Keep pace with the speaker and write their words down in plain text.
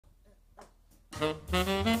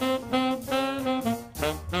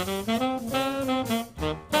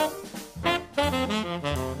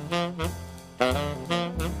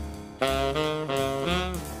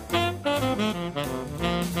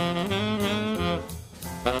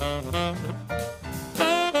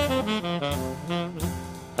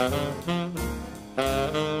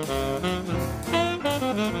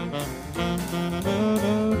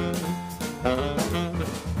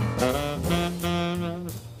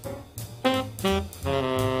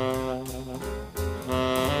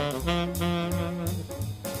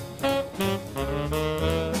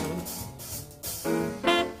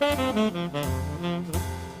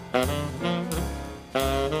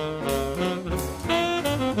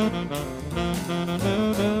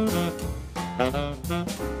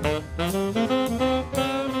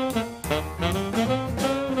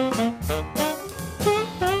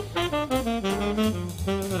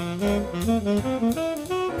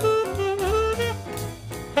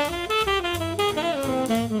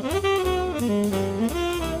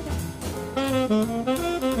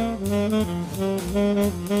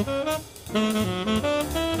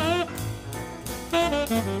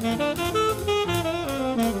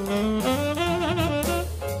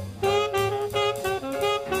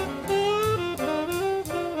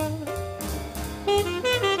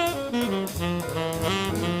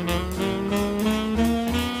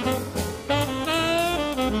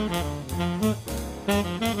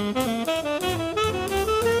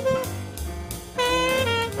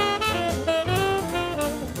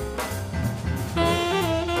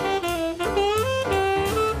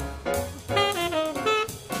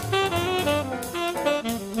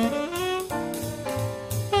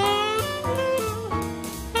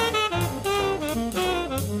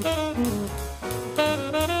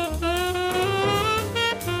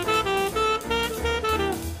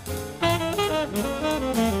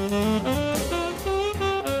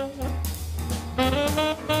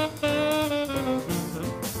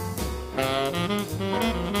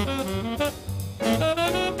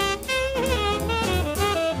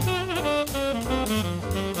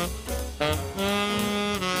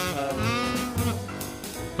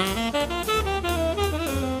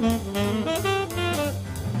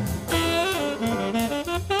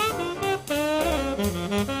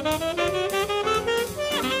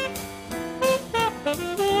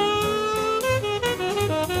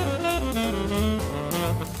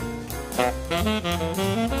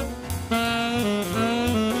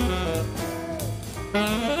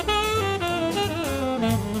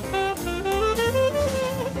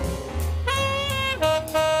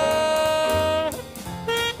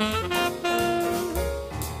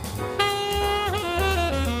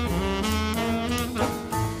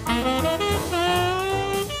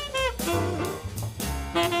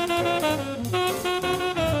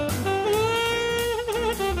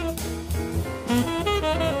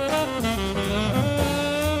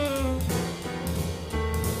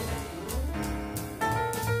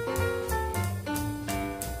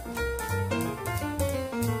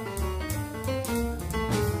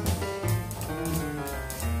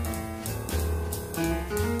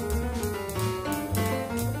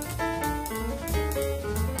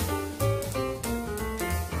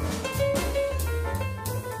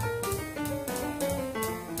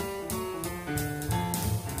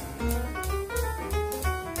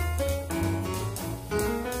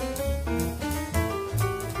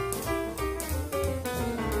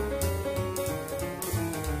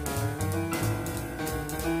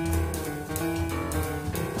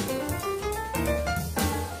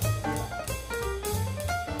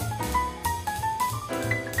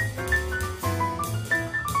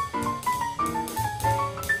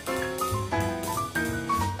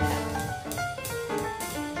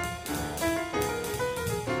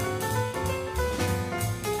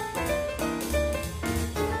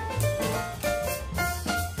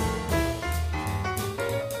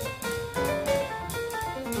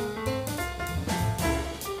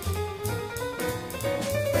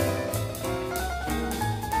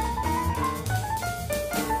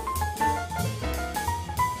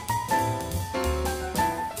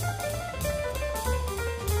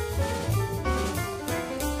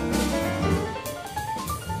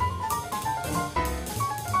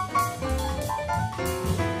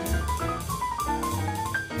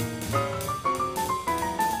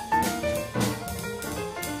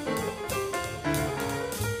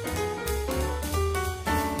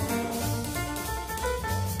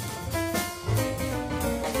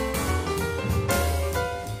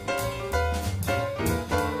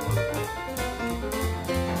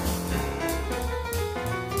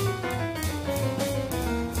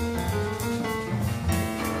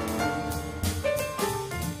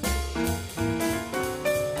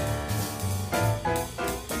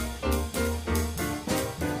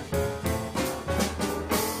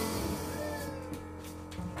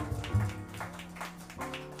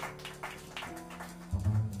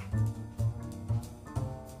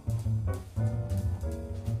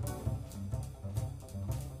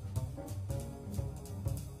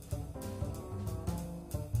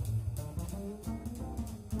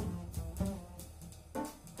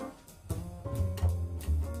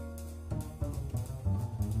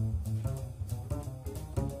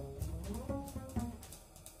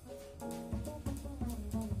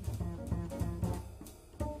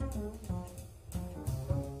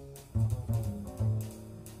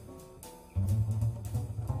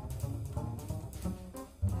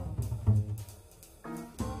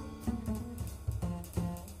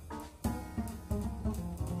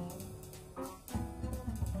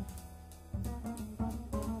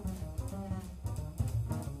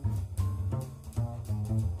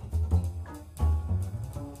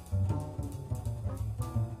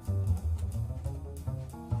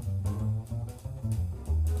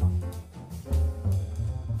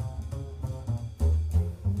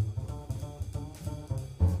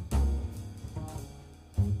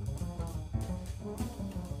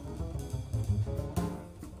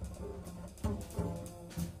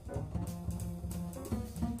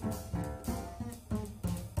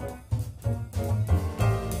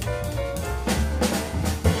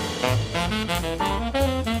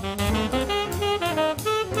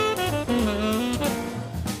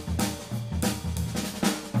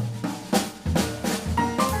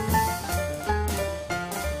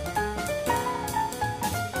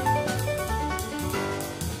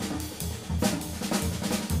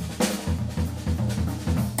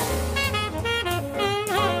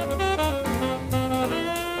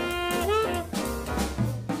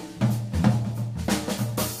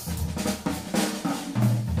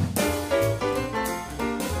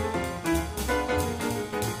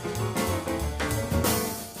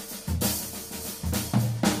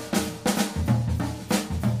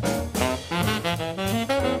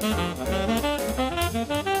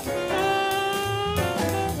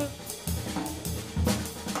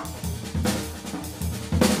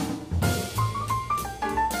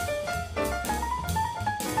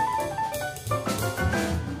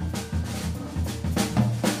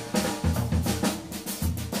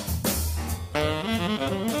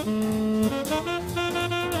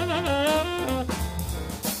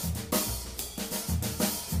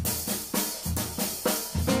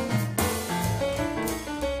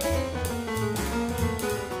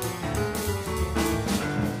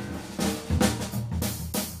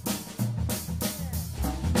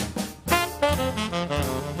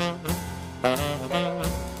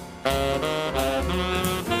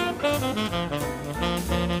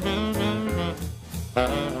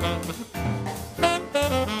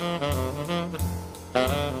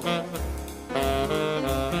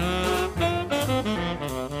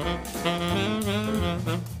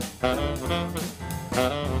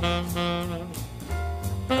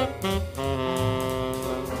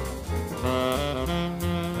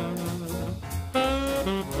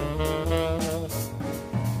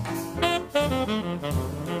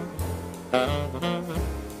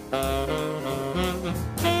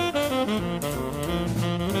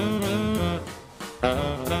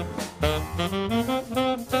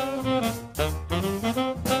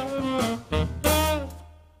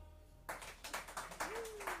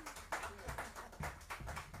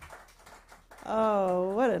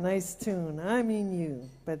Oh, what a nice tune. I Mean You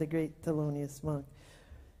by the great Thelonious Monk.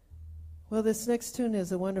 Well, this next tune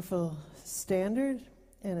is a wonderful standard,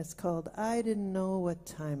 and it's called I Didn't Know What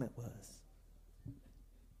Time It Was.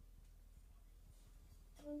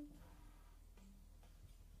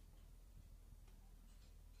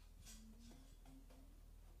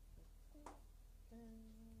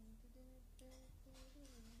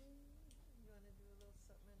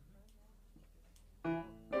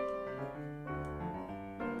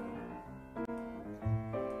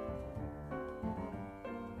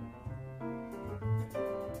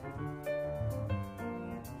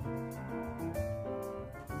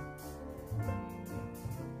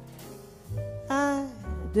 I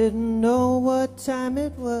didn't know what time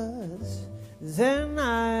it was, then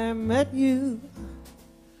I met you.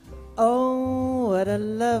 Oh, what a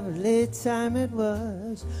lovely time it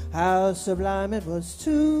was, how sublime it was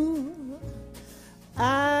too.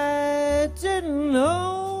 I didn't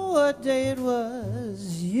know what day it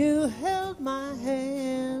was, you held my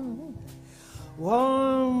hand.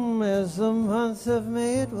 Warm as the month of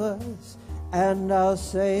May it was, and I'll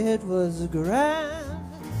say it was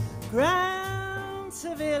grand, grand.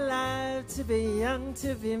 To be alive, to be young,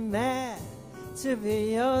 to be mad, to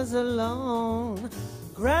be yours alone.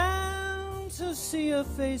 Grand to see your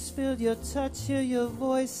face, feel your touch, hear your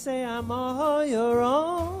voice, say I'm all your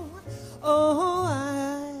own. Oh,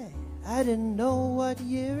 I didn't know what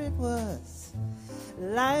year it was.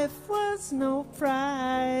 Life was no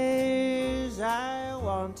prize. I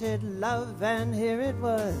wanted love, and here it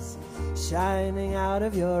was, shining out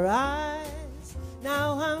of your eyes.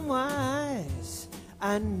 Now I'm wise.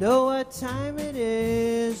 I know what time it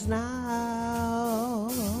is now.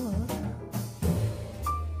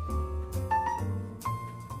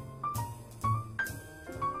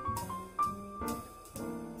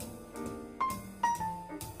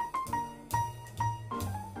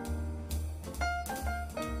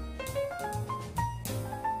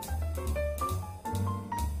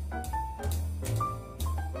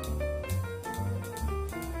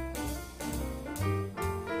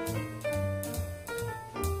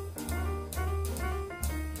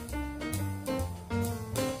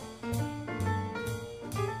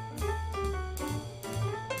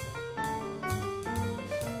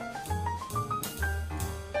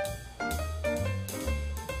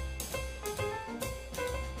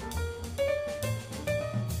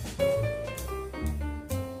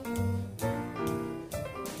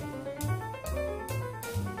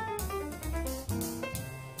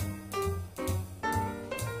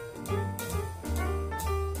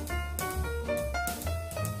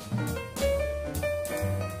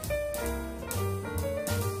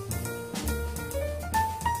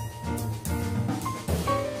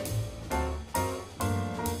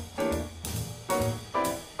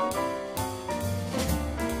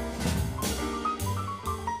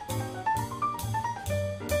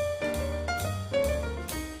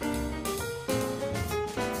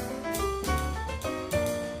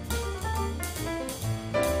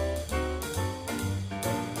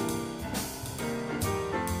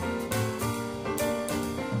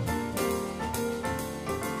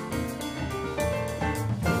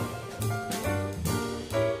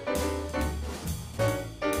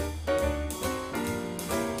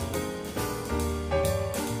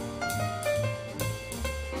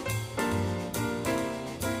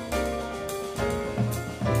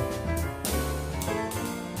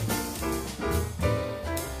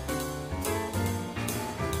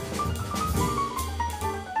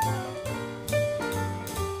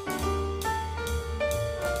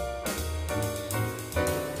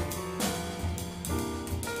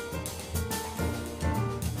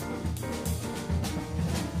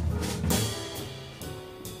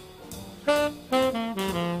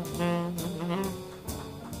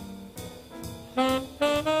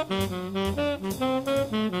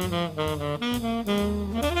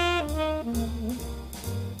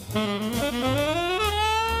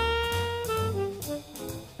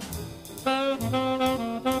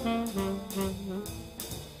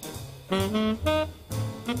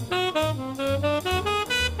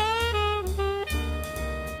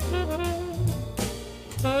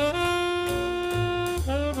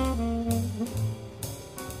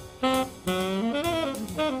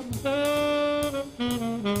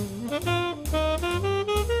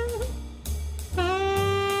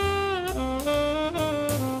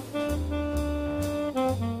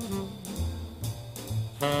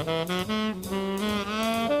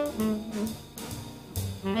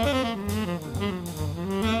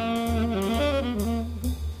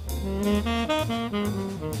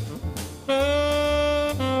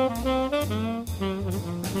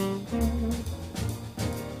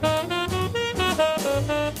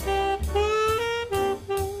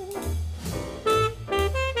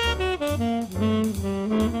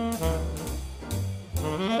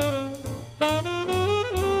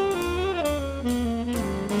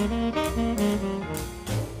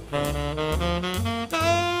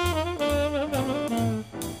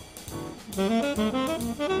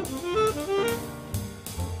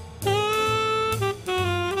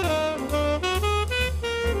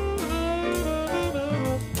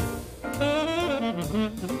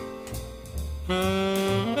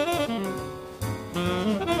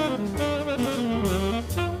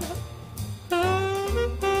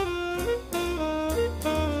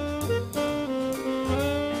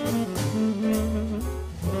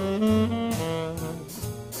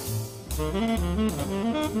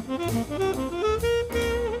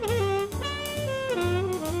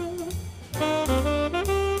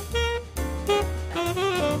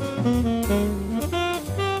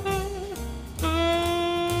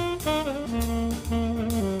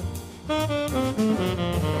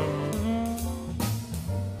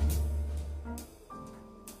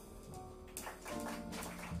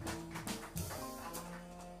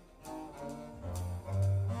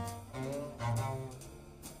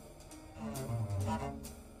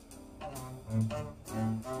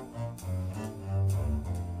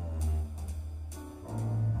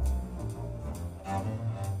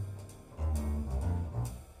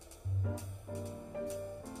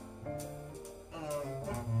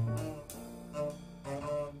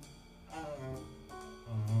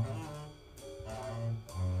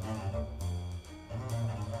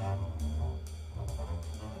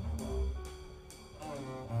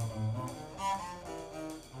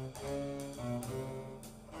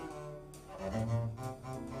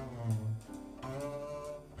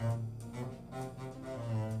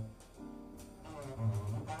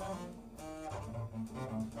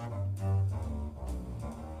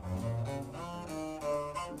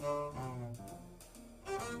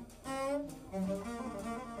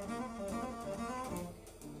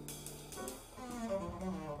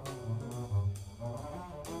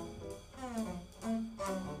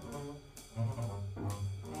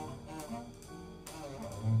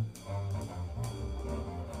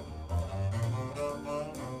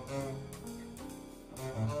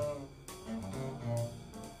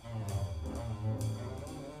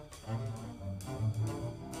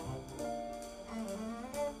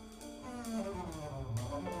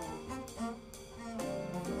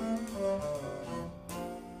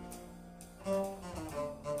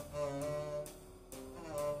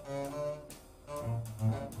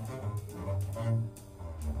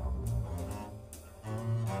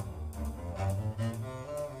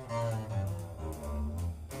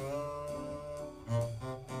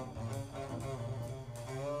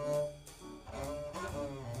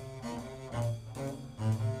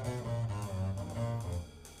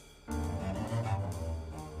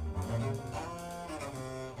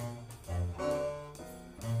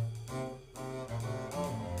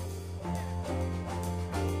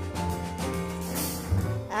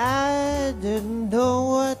 Didn't know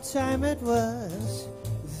what time it was,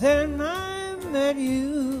 then I met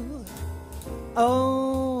you.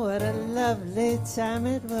 Oh, what a lovely time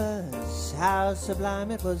it was, how sublime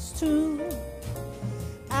it was too.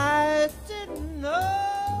 I didn't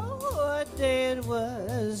know what day it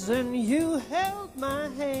was, and you held my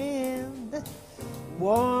hand.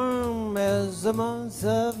 Warm as the month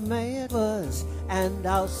of May it was, and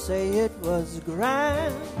I'll say it was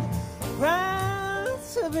grand. Grand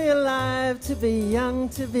to be alive, to be young,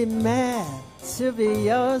 to be mad, to be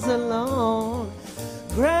yours alone.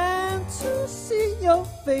 Grand to see your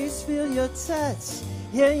face, feel your touch,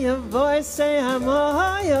 hear your voice say I'm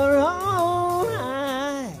all your own.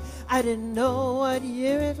 I didn't know what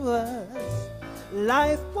year it was,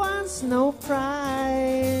 life wants no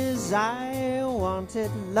prize. I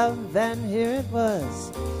wanted love and here it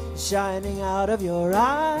was, shining out of your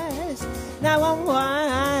eyes. Now I'm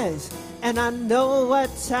wise, and I know what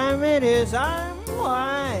time it is. I'm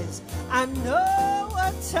wise, I know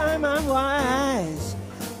what time. I'm wise,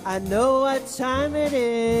 I know what time it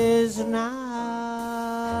is now.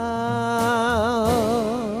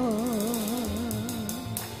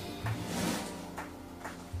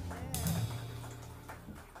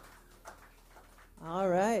 All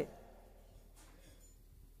right.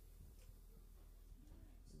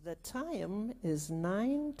 The time is is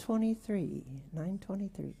 9:23.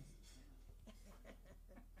 9:23.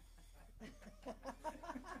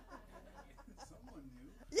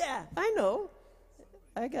 Yeah, I know.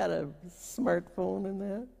 I got a smartphone and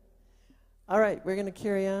that. All right, we're going to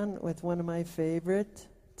carry on with one of my favorite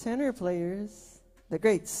tenor players, the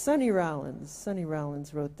great Sonny Rollins. Sonny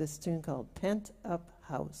Rollins wrote this tune called Pent Up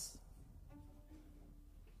House.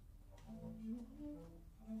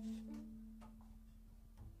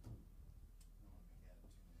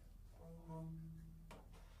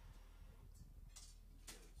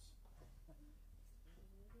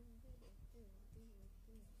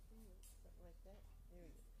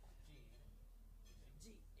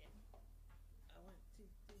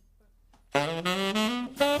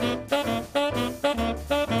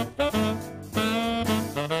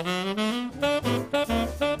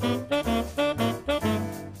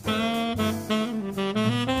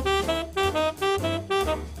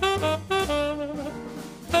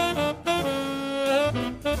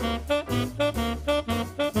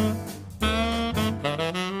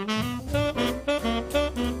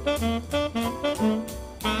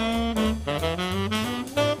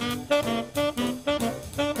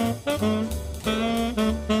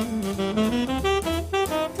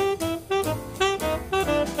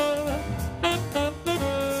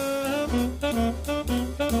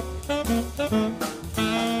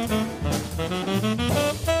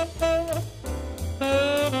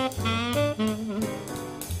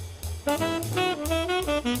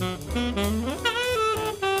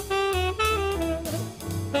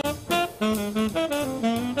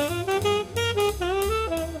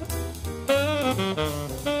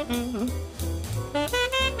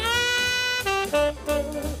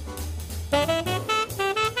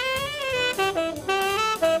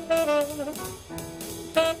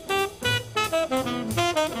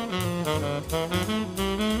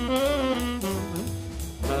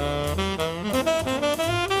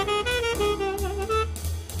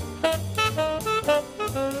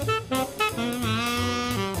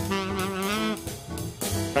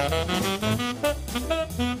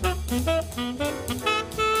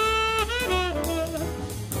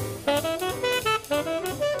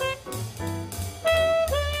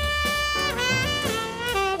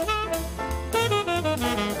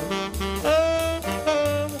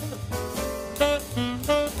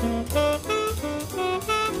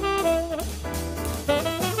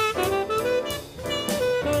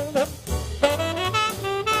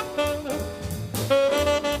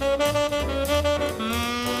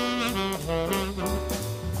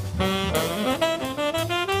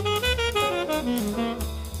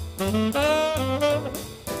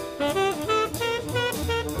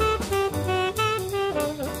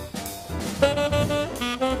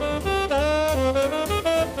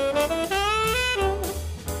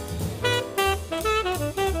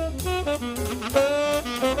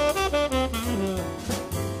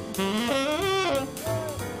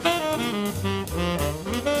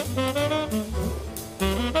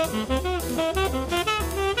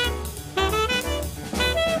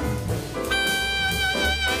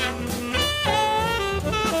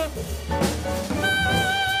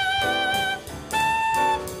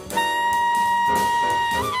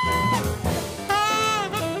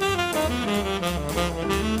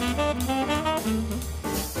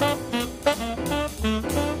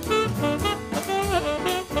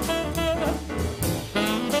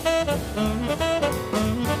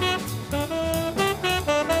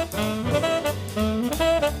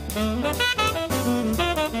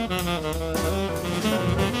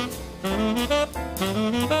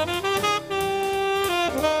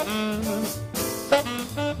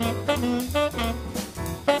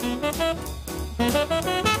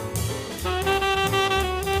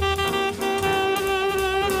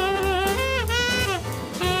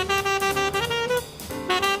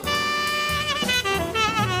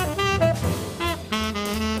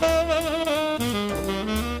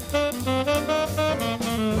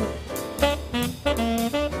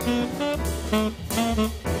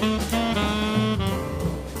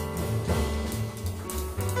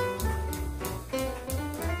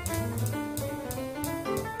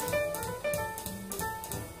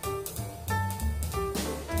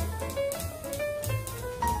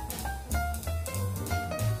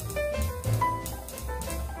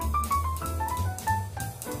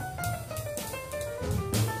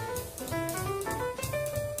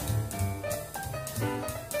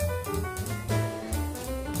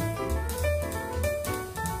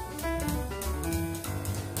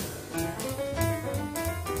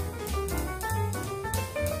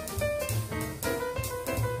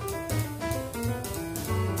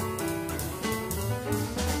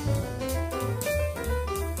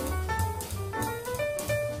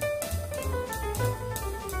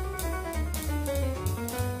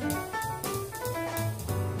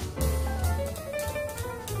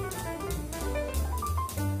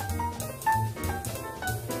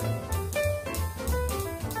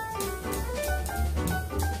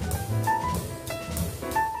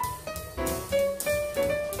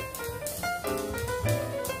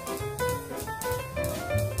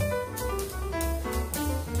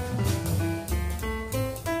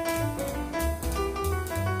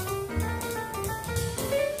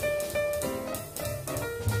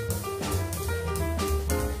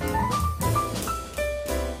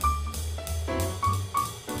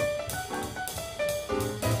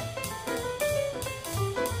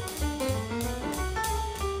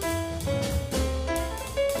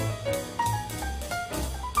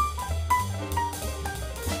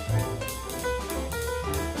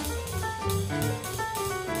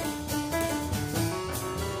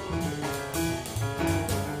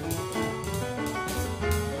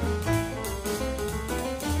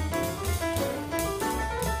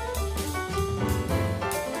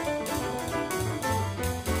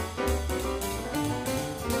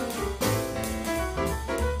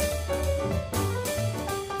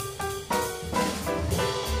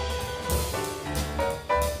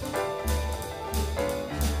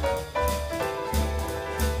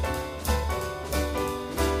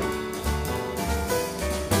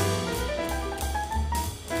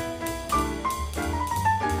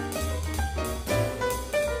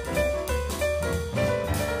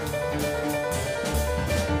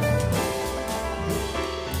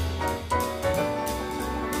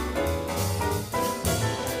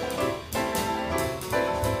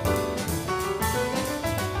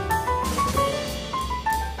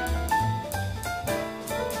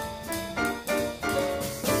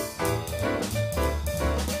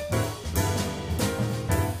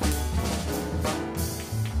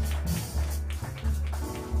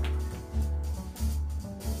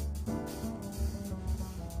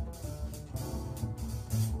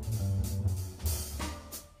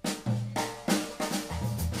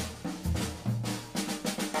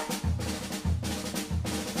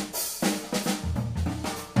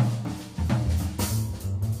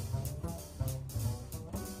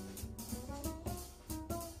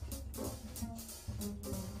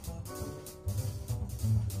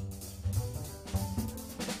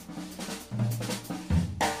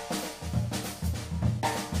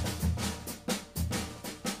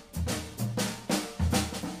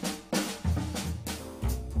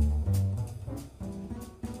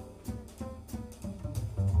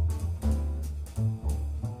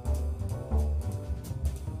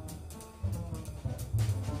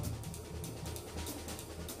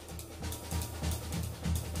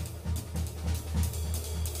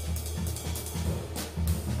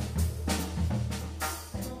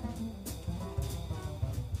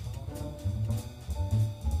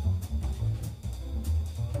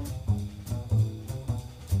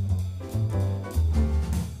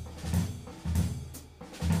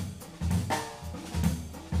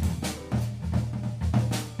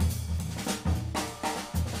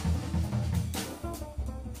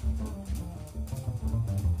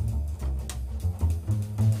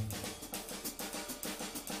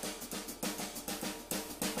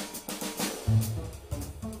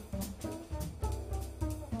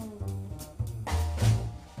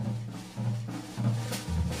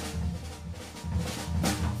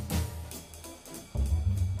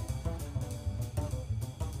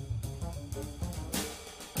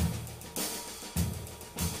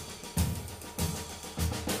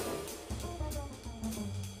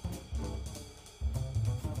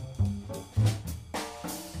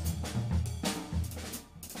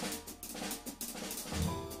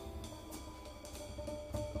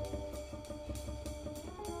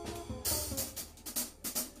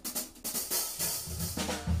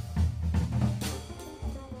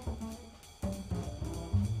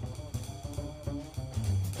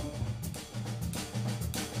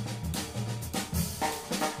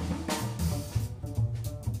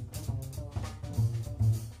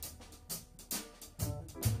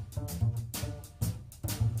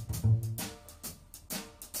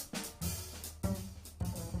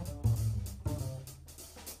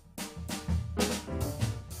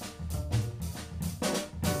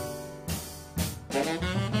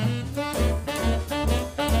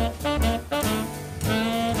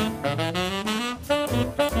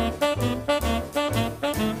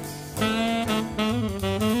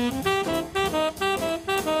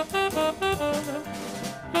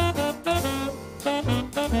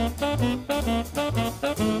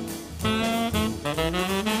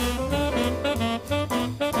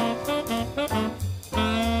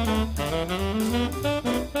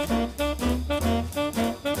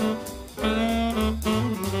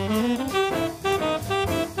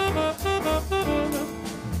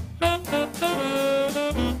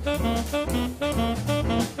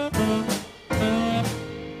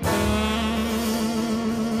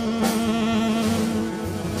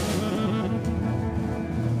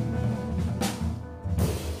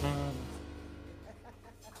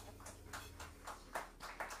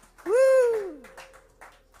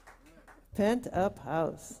 Pent Up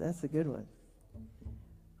House. That's a good one.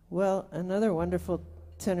 Well, another wonderful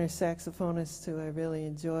tenor saxophonist who I really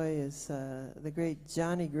enjoy is the great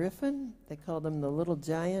Johnny Griffin. They called him the Little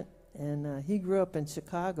Giant, and he grew up in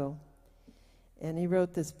Chicago. And he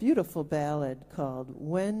wrote this beautiful ballad called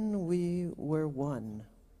When We Were One.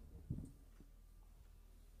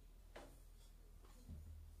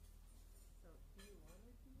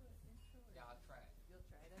 Yeah, I'll try it. You'll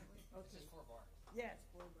try that way? Okay. It's just 4 bars. Yes,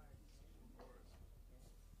 4 bars.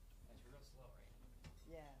 That's real slow, right?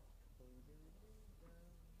 Yeah.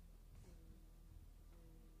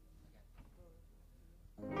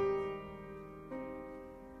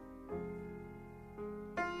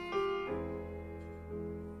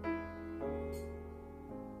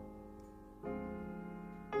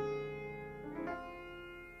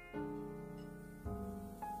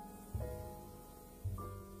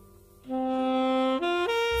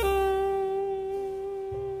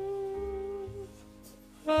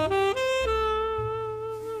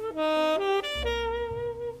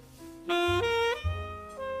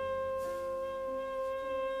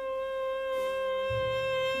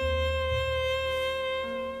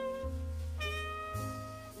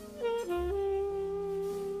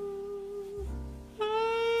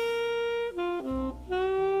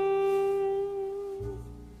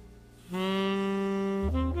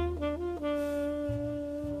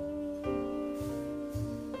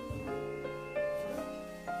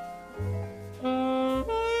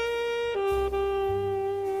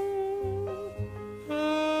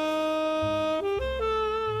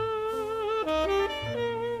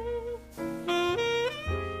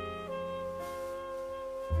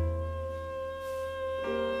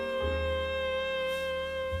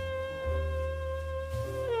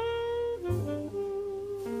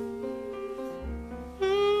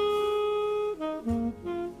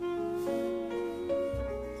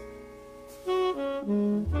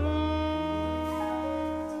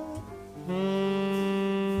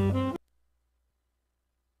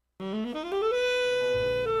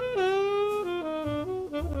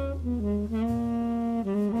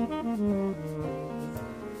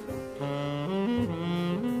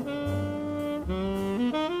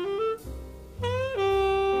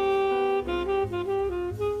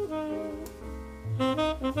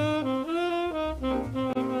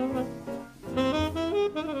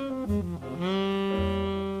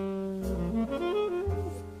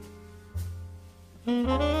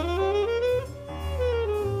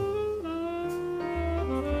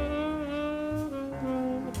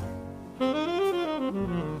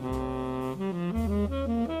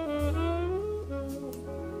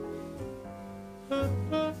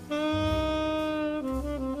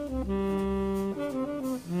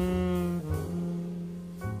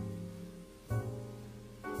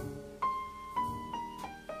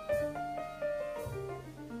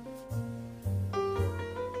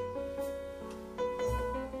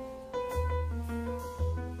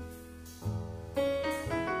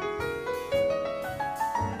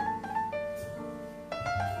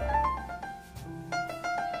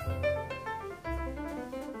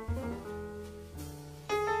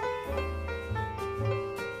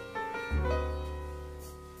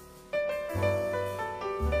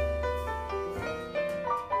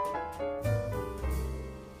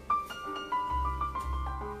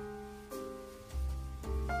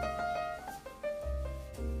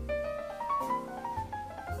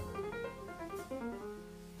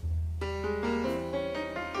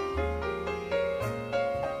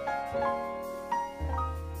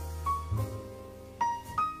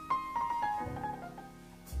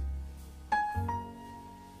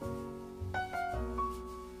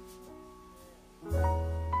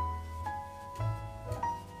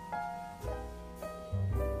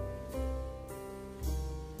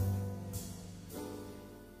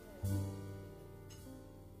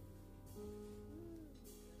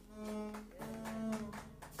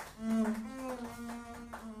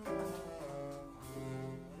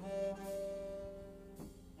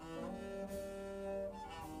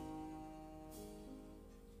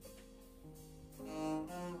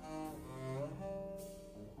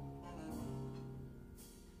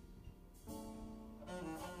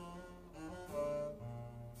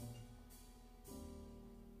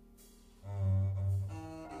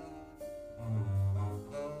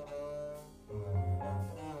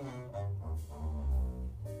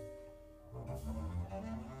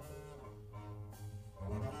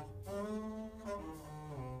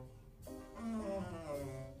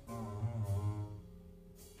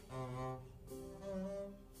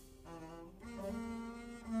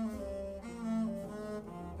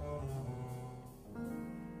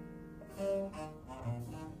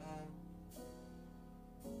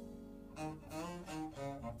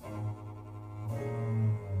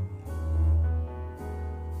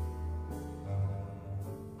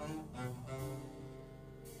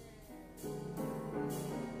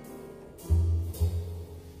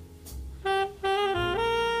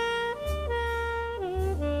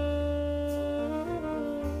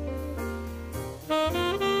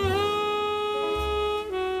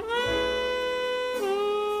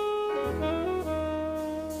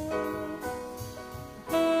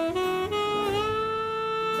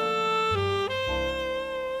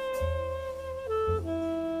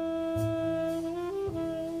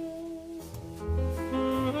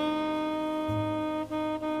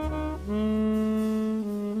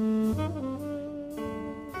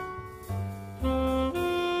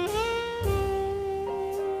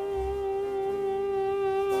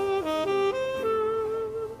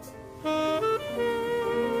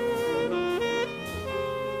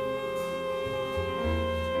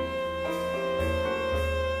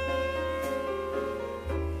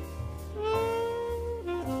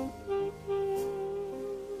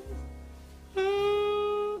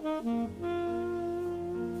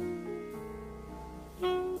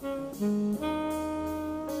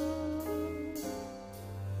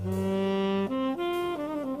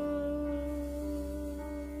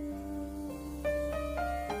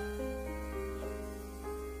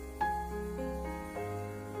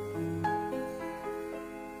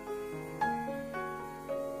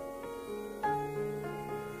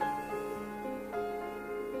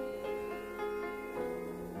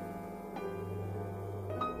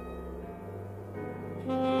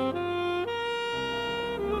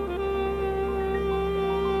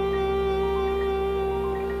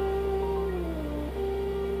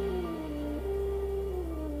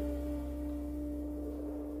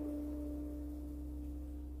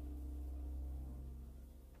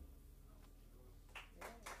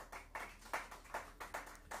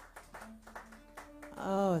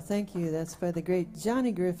 thank you. That's by the great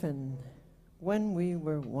Johnny Griffin, When We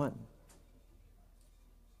Were One.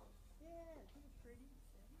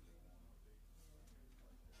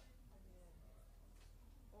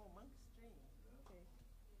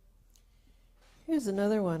 Here's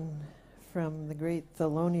another one from the great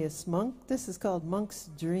Thelonious Monk. This is called Monk's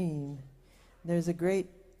Dream. There's a great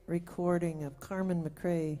recording of Carmen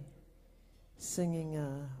McRae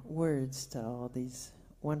singing words to all these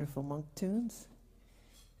wonderful monk tunes.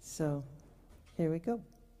 So here we go. You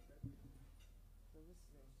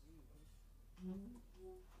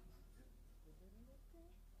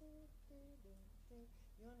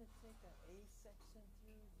want to take an A section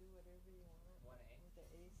through, do whatever you want with the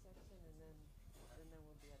A section, and then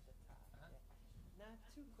we'll be at the top. Yeah. Not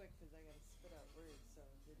too quick because I got to spit out words. So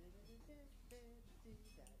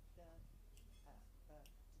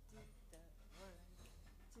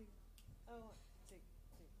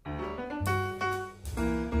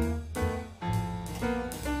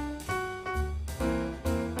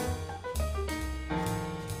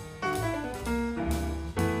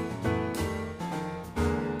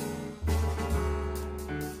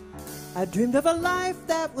I dreamed of a life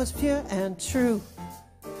that was pure and true.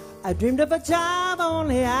 I dreamed of a job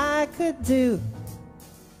only I could do.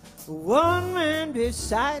 One man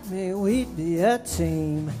beside me, we'd be a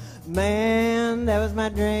team. Man, that was my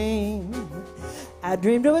dream. I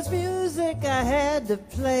dreamed it was music I had to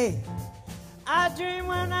play. I dreamed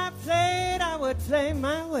when I played, I would play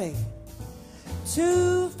my way.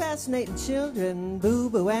 Two fascinating children,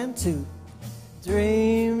 Boo Boo and Toot.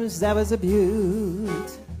 Dreams, that was a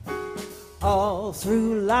beaut. All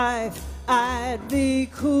through life I'd be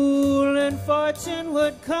cool and fortune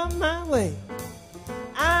would come my way.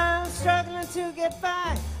 I'm struggling to get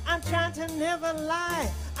by, I'm trying to never lie.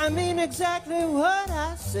 I mean exactly what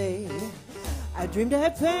I say. I dreamed I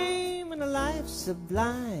had fame and a life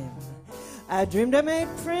sublime. I dreamed I made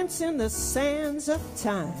prints in the sands of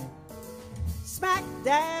time. Smack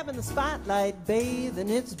dab in the spotlight, bathing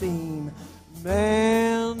its beam.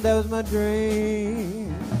 Man, that was my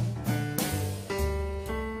dream.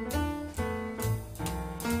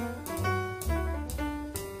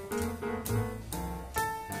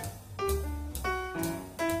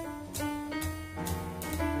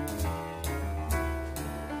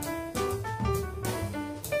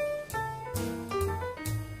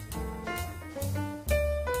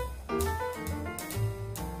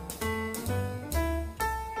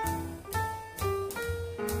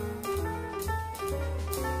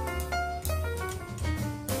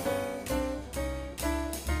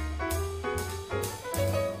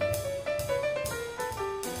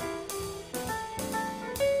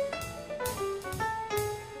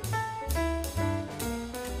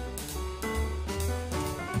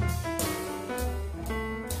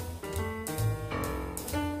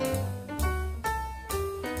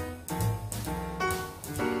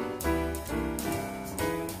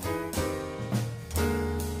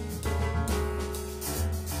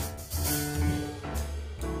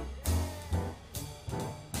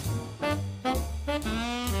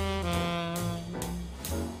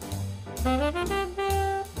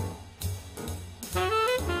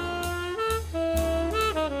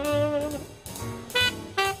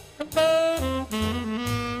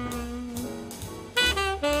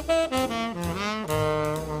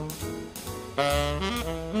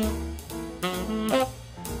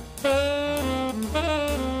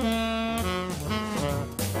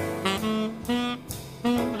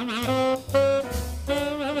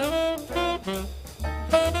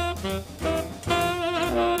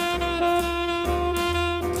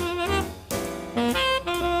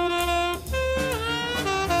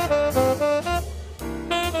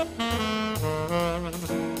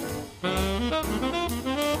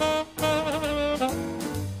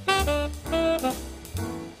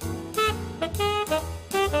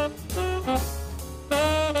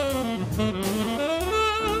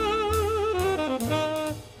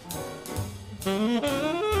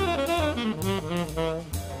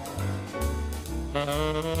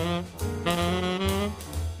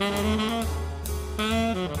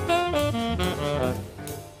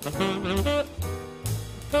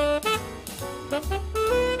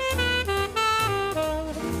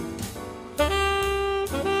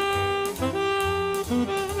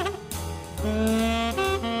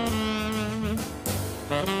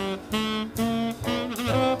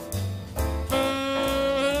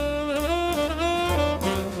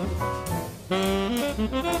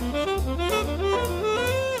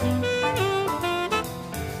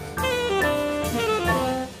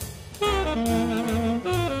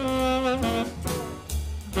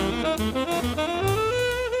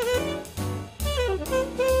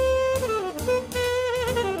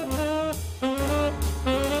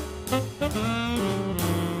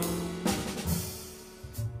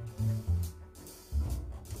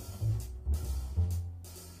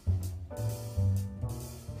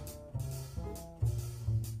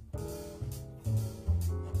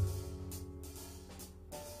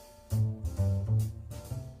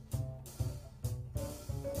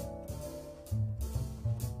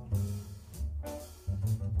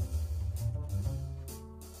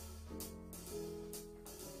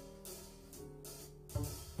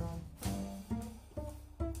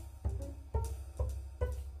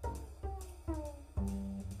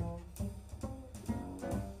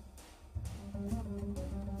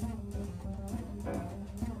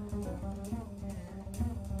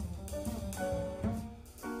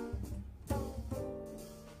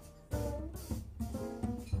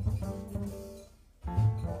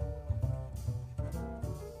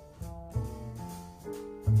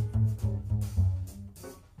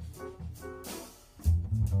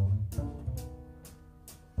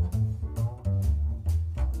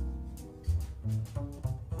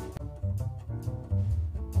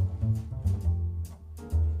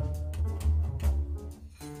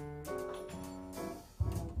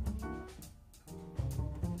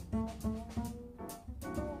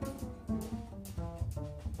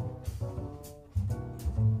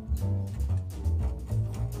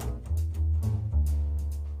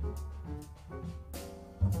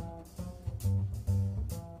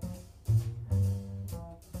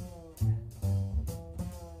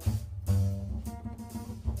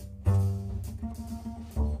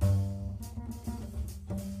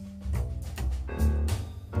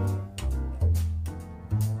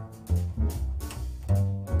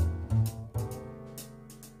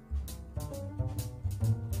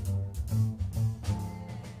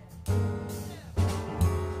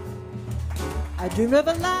 I dreamed of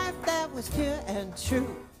a life that was pure and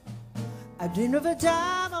true. I dreamed of a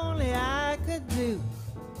job only I could do.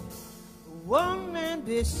 One man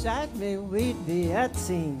beside me, we'd be a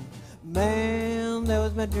team. Man, that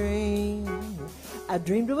was my dream. I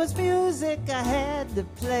dreamed it was music I had to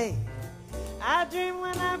play. I dreamed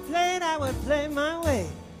when I played, I would play my way.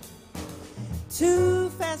 Two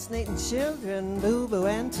fascinating children, Boo Boo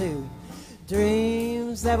and Two.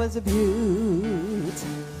 Dreams, that was a beaut.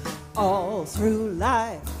 All through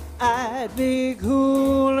life, I'd be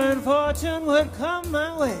cool and fortune would come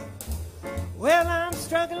my way. Well, I'm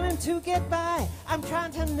struggling to get by. I'm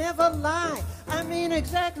trying to never lie. I mean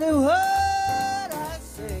exactly what I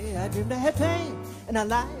say. I dreamed I had pain and a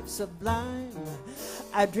life sublime.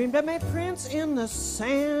 I dreamed I made prints in the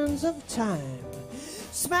sands of time.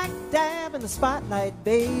 Smack dab in the spotlight,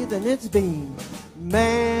 bathing its beam.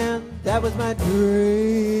 Man, that was my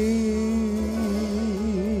dream.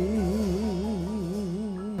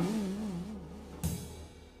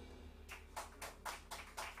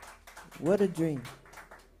 What a dream.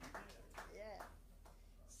 Yeah.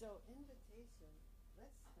 So invitation,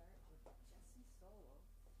 let's start with Jesse solo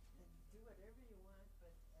and do whatever you want,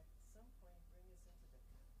 but at some point bring us into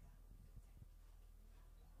the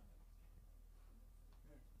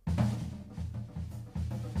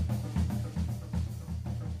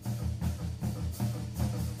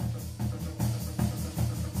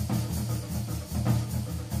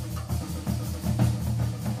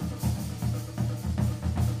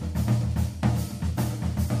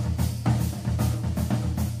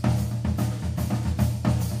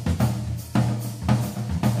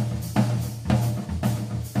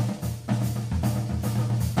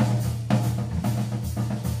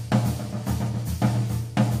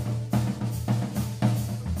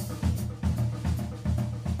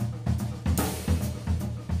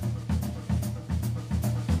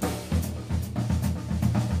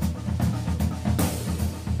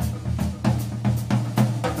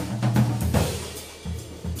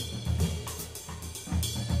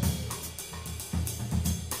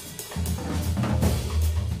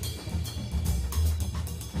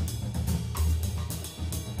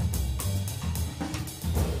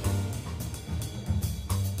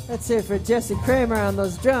Let's hear it for Jesse Kramer on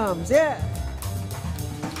those drums. Yeah.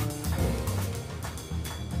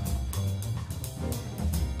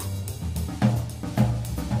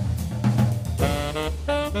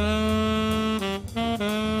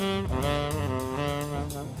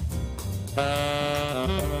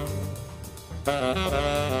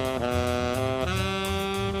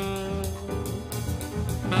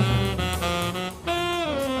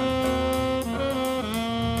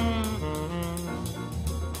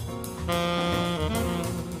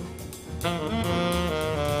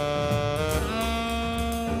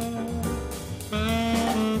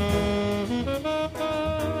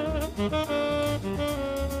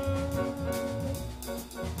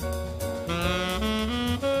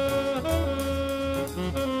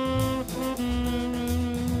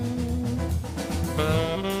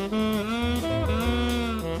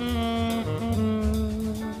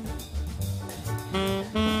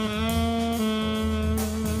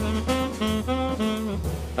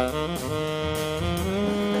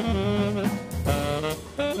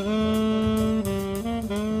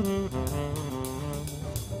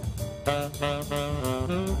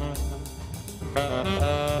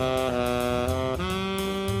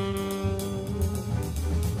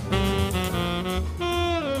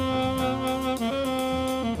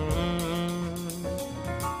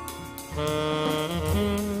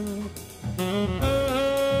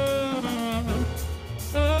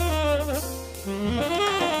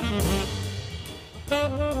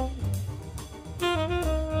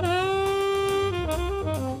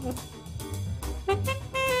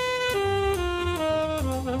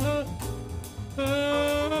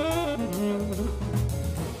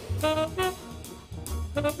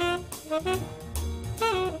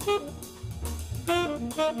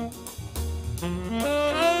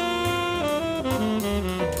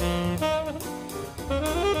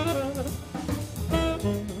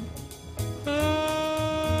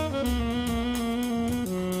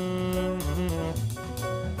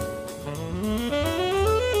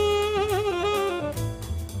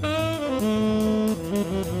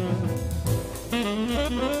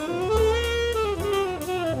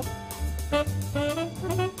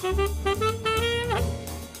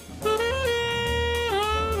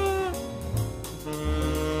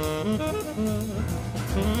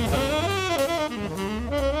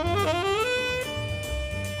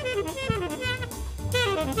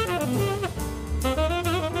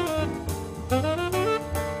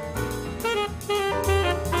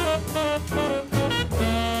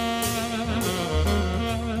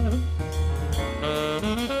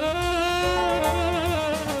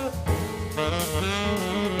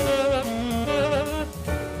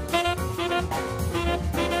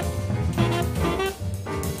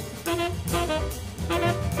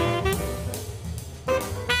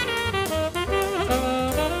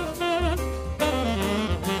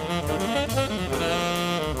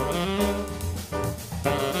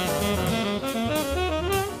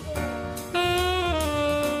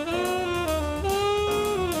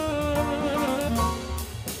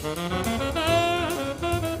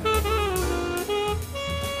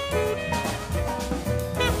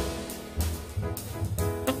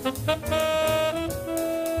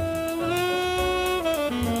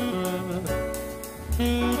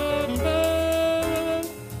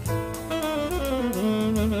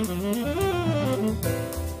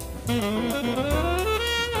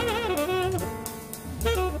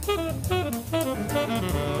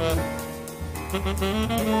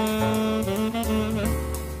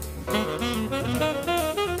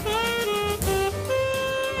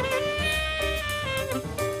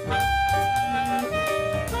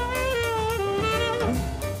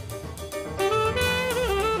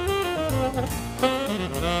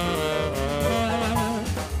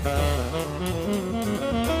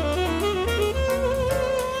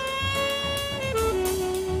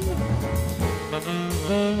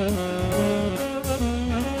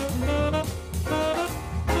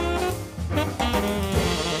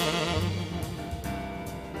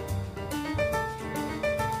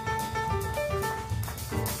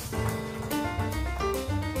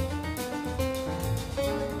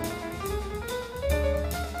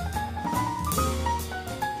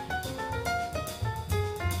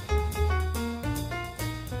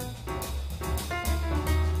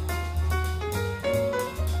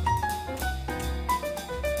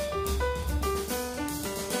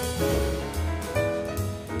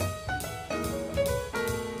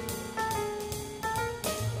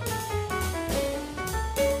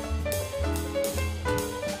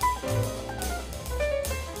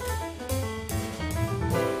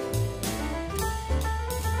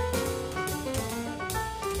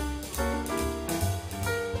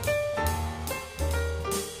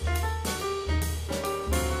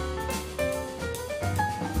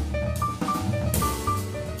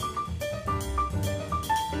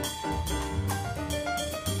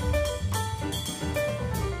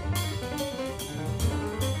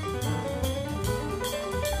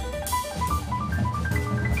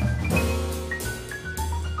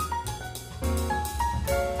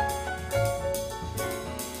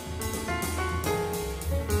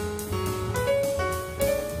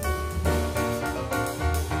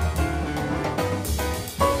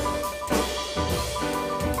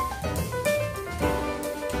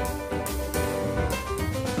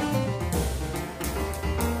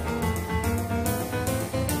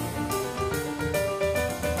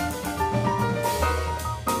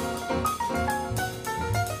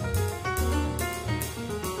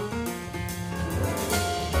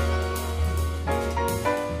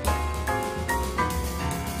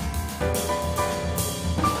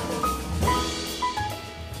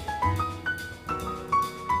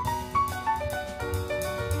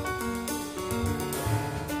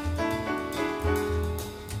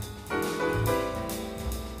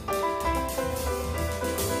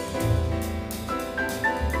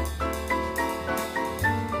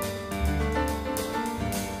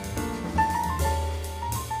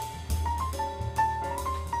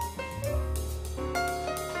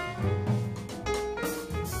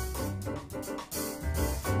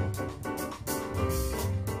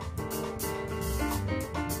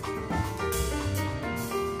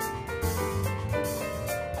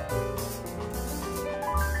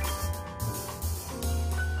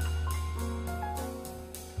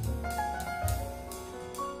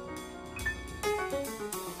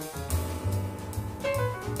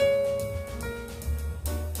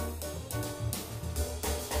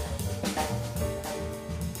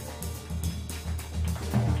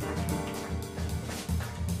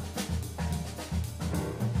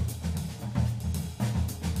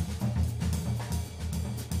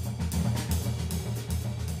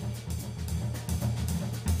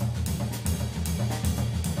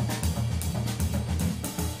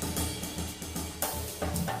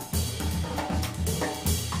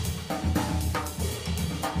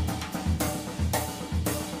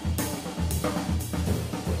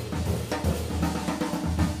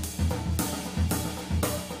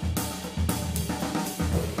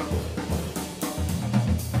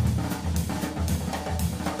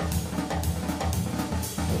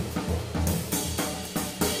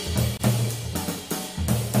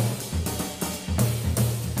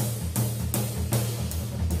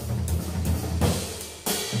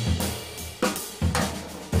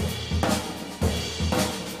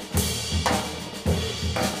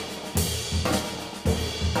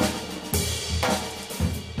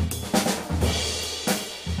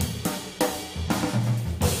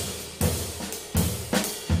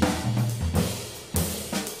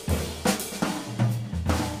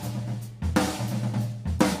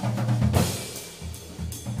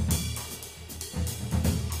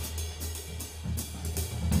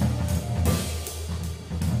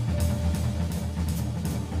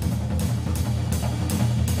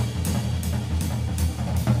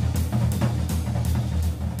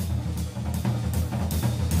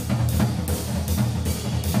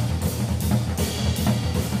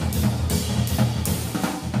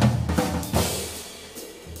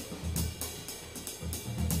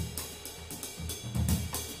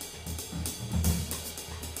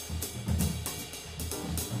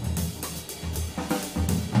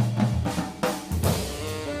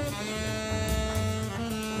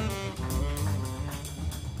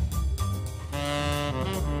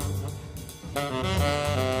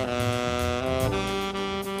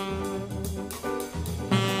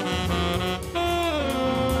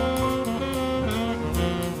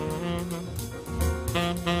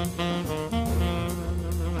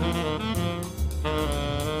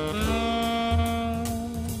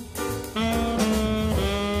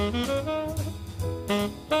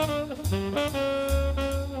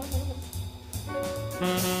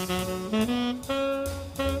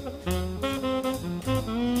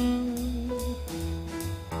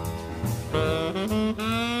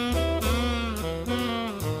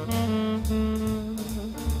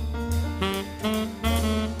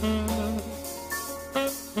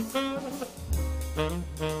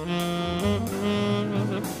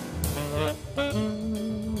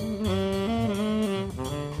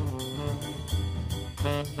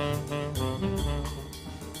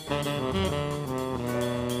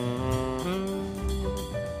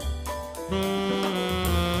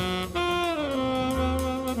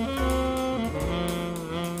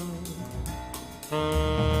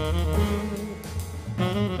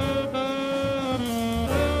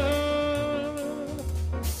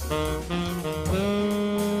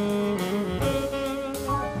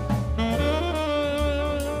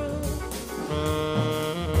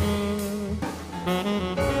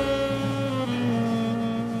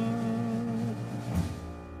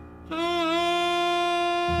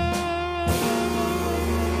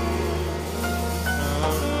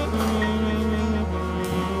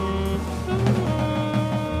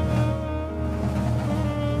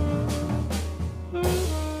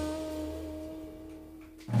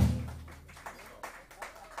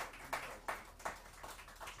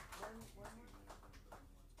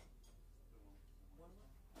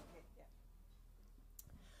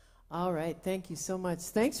 All right, thank you so much.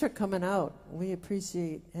 Thanks for coming out. We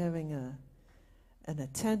appreciate having an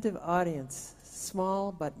attentive audience,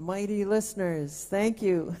 small but mighty listeners. Thank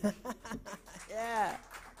you. Yeah.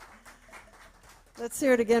 Let's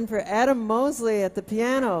hear it again for Adam Mosley at the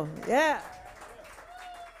piano. Yeah.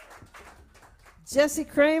 Jesse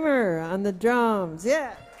Kramer on the drums.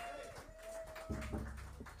 Yeah.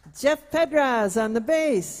 Jeff Pedraz on the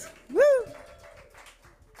bass. Woo!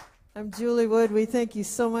 I'm Julie Wood. We thank you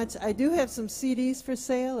so much. I do have some CDs for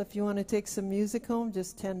sale. If you want to take some music home,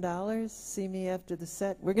 just $10. See me after the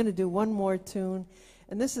set. We're going to do one more tune.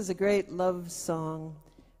 And this is a great love song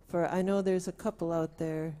for, I know there's a couple out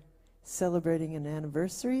there celebrating an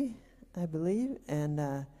anniversary, I believe.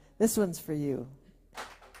 And this one's for you.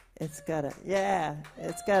 It's got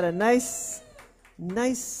a nice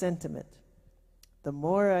sentiment. The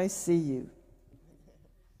more I see you.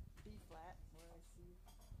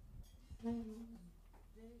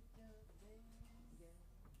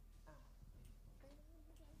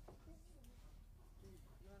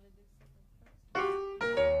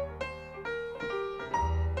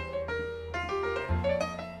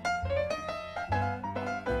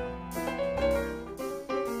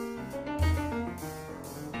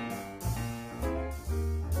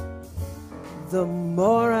 The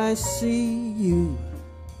more I see you,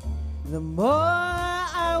 the more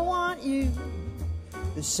I want you.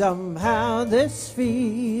 Somehow this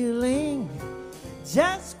feeling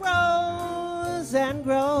just grows and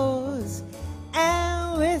grows,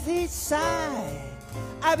 and with each sigh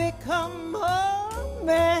I become more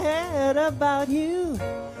mad about you.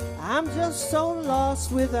 I'm just so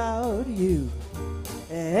lost without you,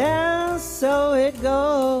 and so it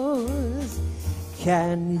goes.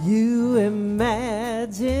 Can you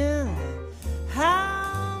imagine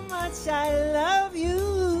how much I love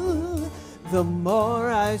you? The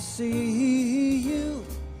more I see you,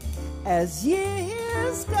 as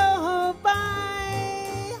years go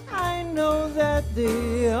by, I know that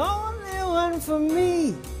the only one for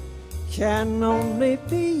me can only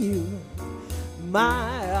be you.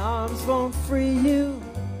 My arms won't free you,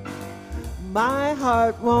 my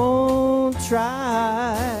heart won't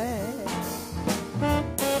try.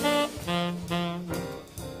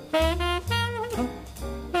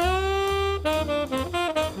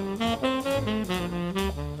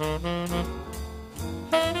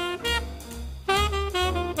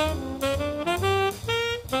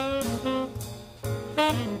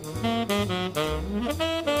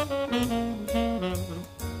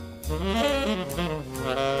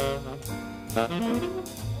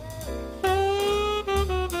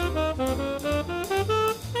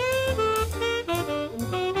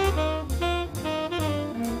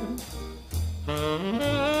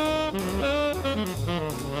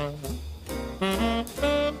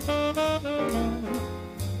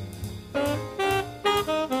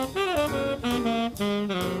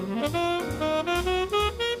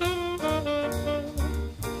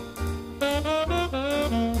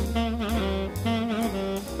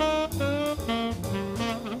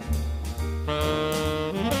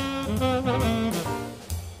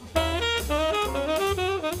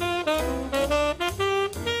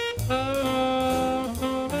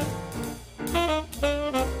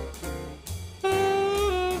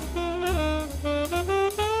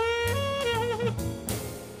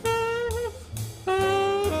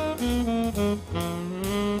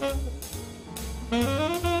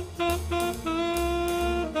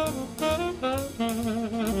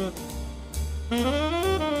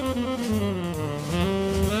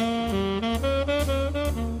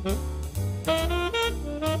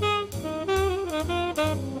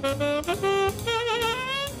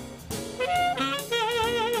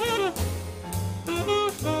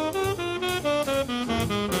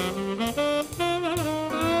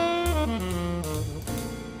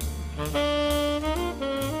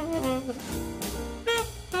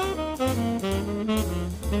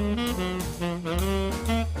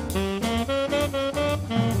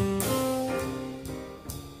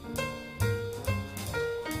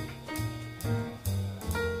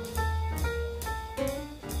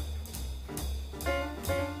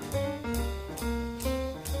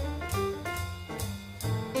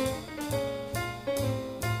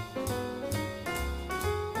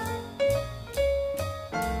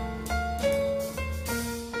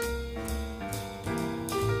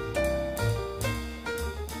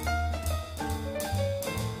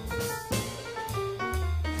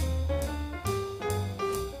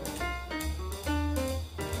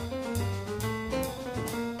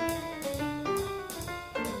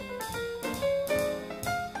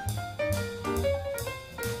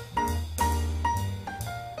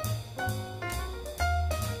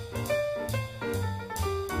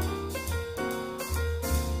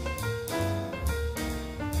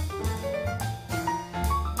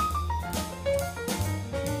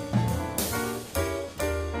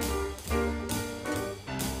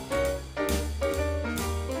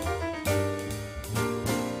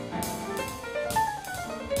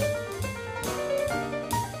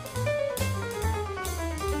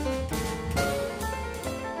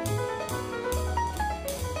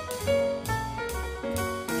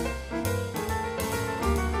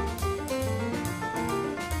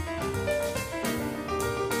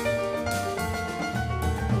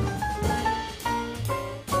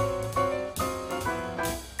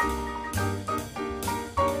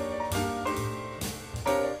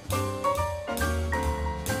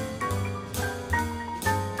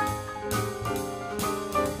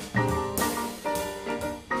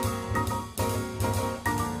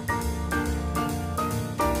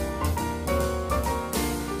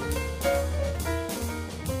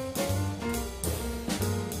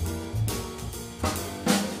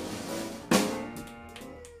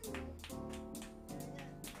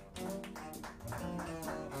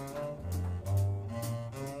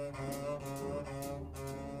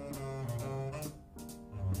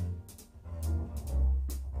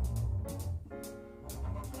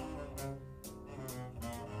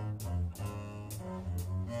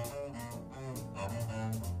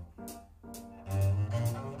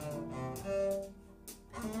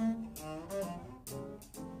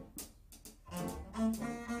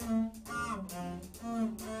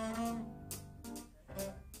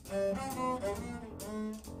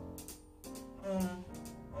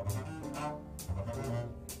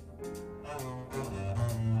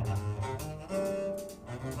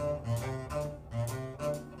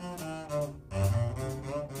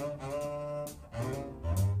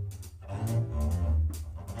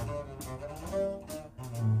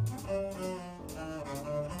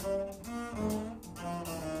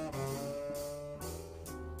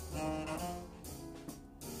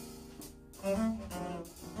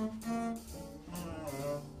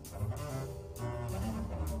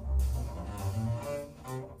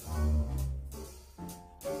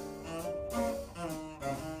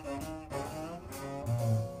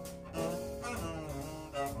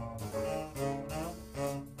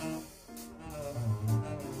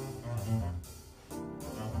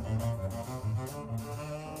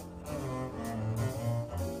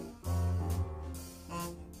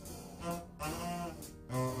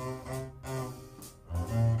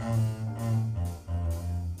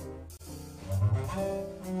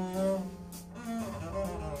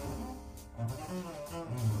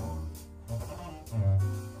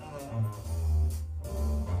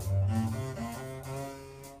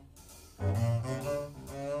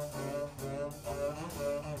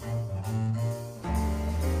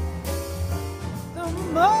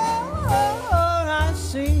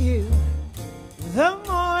 the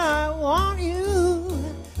more I want you.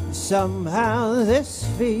 Somehow this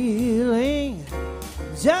feeling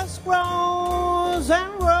just grows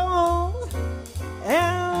and grows,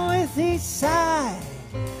 and with each sigh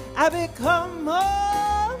I become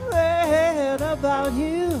more red about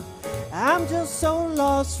you. I'm just so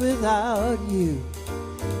lost without you.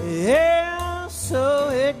 Yeah, so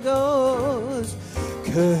it goes.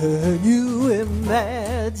 Can you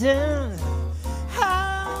imagine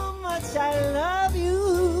how much I love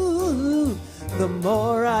you? The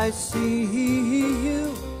more I see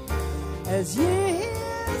you, as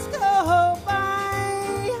years go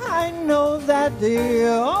by, I know that the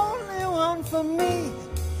only one for me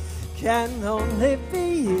can only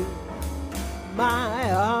be you.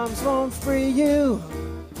 My arms won't free you,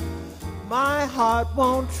 my heart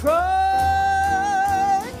won't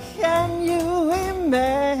try. Can you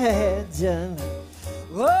imagine?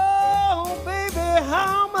 Oh, baby,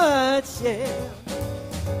 how much, yeah.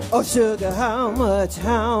 Oh, sugar, how much,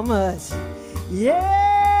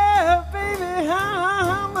 yeah, baby,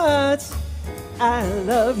 how much I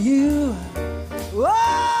love you. Oh,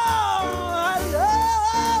 I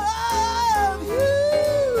love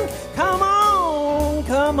you.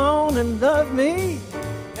 Come on and love me,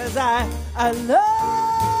 'cause I love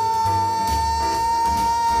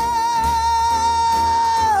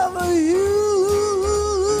you.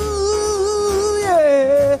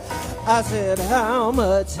 I said, how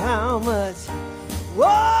much?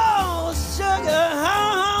 Whoa, sugar,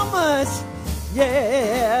 how much?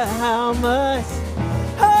 Yeah, how much?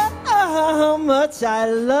 How much I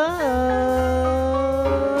love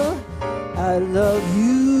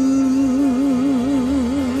you.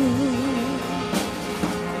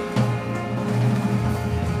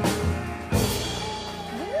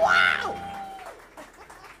 Wow!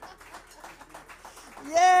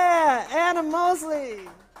 Yeah, Anna Mosley.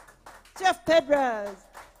 Jeff Pedraz,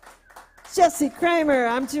 Jesse Kramer,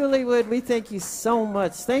 I'm Julie Wood. We thank you so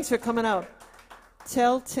much. Thanks for coming out.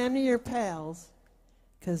 Tell 10 of your pals,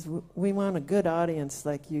 because we want a good audience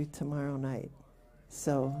like you tomorrow night.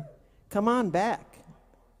 So come on back.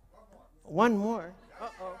 One more.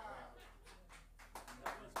 Uh-oh.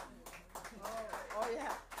 Oh,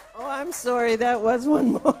 yeah. Oh, I'm sorry. That was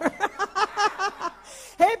one more.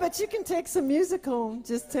 Hey, but you can take some music home.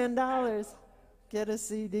 Just $10. Get a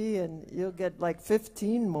CD and you'll get like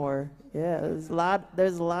 15 more. Yeah,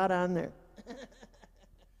 there's a lot on there.